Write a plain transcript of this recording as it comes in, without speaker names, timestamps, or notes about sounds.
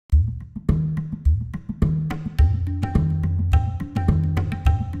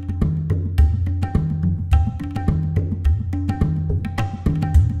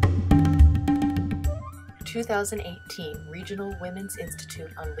2018 Regional Women's Institute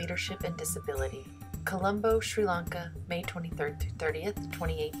on Leadership and Disability, Colombo, Sri Lanka, May 23rd through 30th,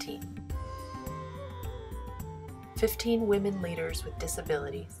 2018. 15 women leaders with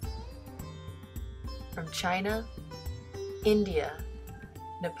disabilities from China, India,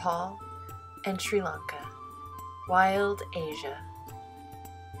 Nepal, and Sri Lanka. Wild Asia.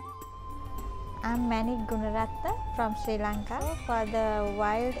 I'm Mani Gunaratna from Sri Lanka for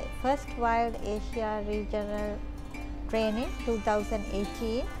the first Wild Asia Regional Training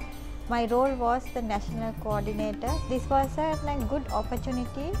 2018. My role was the National Coordinator. This was a good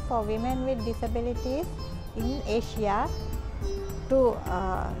opportunity for women with disabilities in Asia to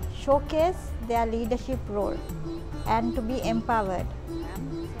showcase their leadership role and to be empowered.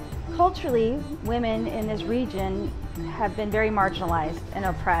 Culturally, women in this region have been very marginalized and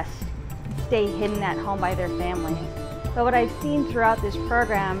oppressed, stay hidden at home by their families. But what I've seen throughout this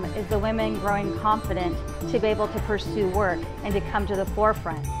program is the women growing confident to be able to pursue work and to come to the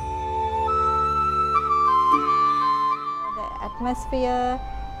forefront. The atmosphere,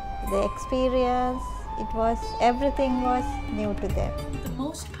 the experience, everything was new to them. The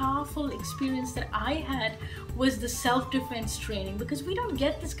most powerful experience that I had was the self-defense training, because we don't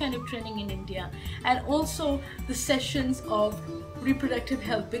get this kind of training in India, and also the sessions of reproductive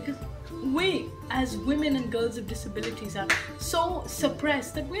health, because we as women and girls with disabilities are so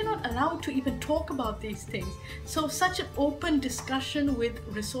suppressed that we're not allowed to even talk about these things. So such an open discussion with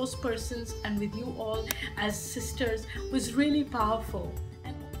resource persons and with you all as sisters was really powerful.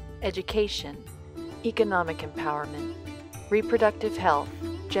 Education, economic empowerment, reproductive health,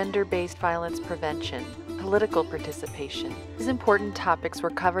 gender-based violence prevention, political participation. These important topics were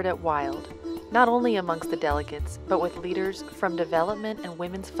covered at WILD, not only amongst the delegates, but with leaders from development and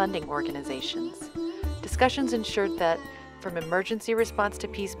women's funding organizations. Discussions ensured that, from emergency response to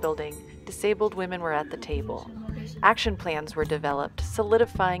peace building, disabled women were at the table. Action plans were developed,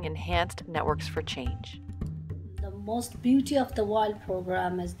 solidifying enhanced networks for change. The most beauty of the WILD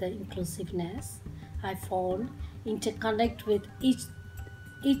program is the inclusiveness. I found interconnect with each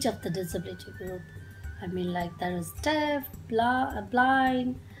of the disability group. There is deaf,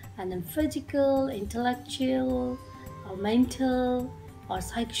 blind, and then physical, intellectual, or mental, or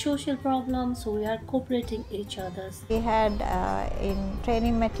psychosocial problems. So we are cooperating each other. We had in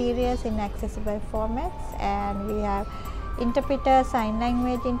training materials in accessible formats, and we have interpreters, sign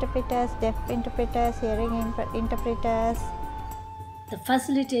language interpreters, deaf interpreters, hearing interpreters. The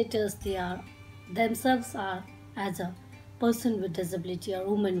facilitators, themselves are as a person with disability or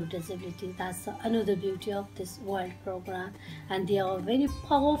woman with disability. That's another beauty of this WILD program, and they are very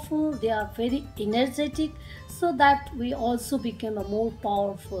powerful, they are very energetic, so that we also become more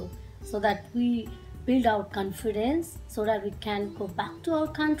powerful, so that we build our confidence, so that we can go back to our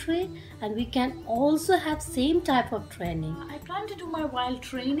country and we can also have same type of training. I plan to do my WILD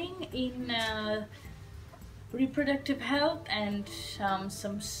training in reproductive health and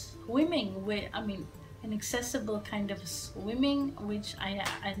some swimming, an accessible kind of swimming, which I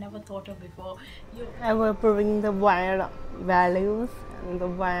never thought of before. I will bring the WILD values and the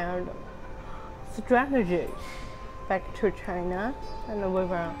WILD strategies back to China, and we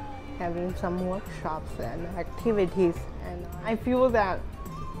were having some workshops and activities. And I feel that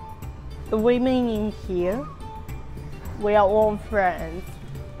the women in here, we are all friends,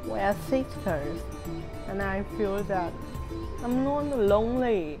 we are sisters, and I feel that I'm not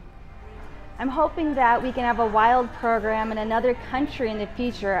lonely. I'm hoping that we can have a WILD program in another country in the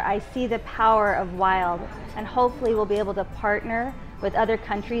future. I see the power of WILD, and hopefully we'll be able to partner with other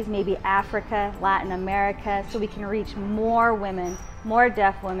countries, maybe Africa, Latin America, so we can reach more women, more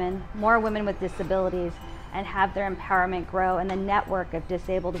deaf women, more women with disabilities, and have their empowerment grow and the network of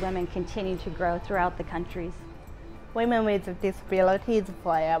disabled women continue to grow throughout the countries. Women with disabilities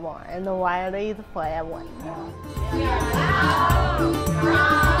forever, and the WILD is forever.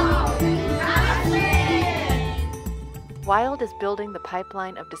 WILD is building the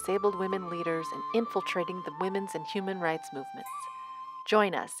pipeline of disabled women leaders and infiltrating the women's and human rights movements.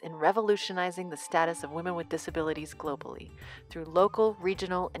 Join us in revolutionizing the status of women with disabilities globally through local,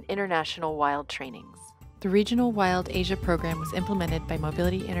 regional, and international WILD trainings. The Regional WILD Asia program was implemented by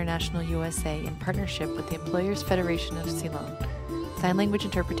Mobility International USA in partnership with the Employers Federation of Ceylon. Sign language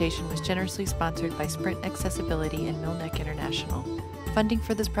interpretation was generously sponsored by Sprint Accessibility and Milneck International. Funding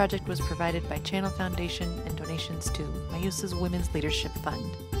for this project was provided by Channel Foundation and donations to MIUSA's Women's Leadership Fund.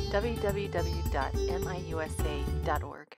 www.miusa.org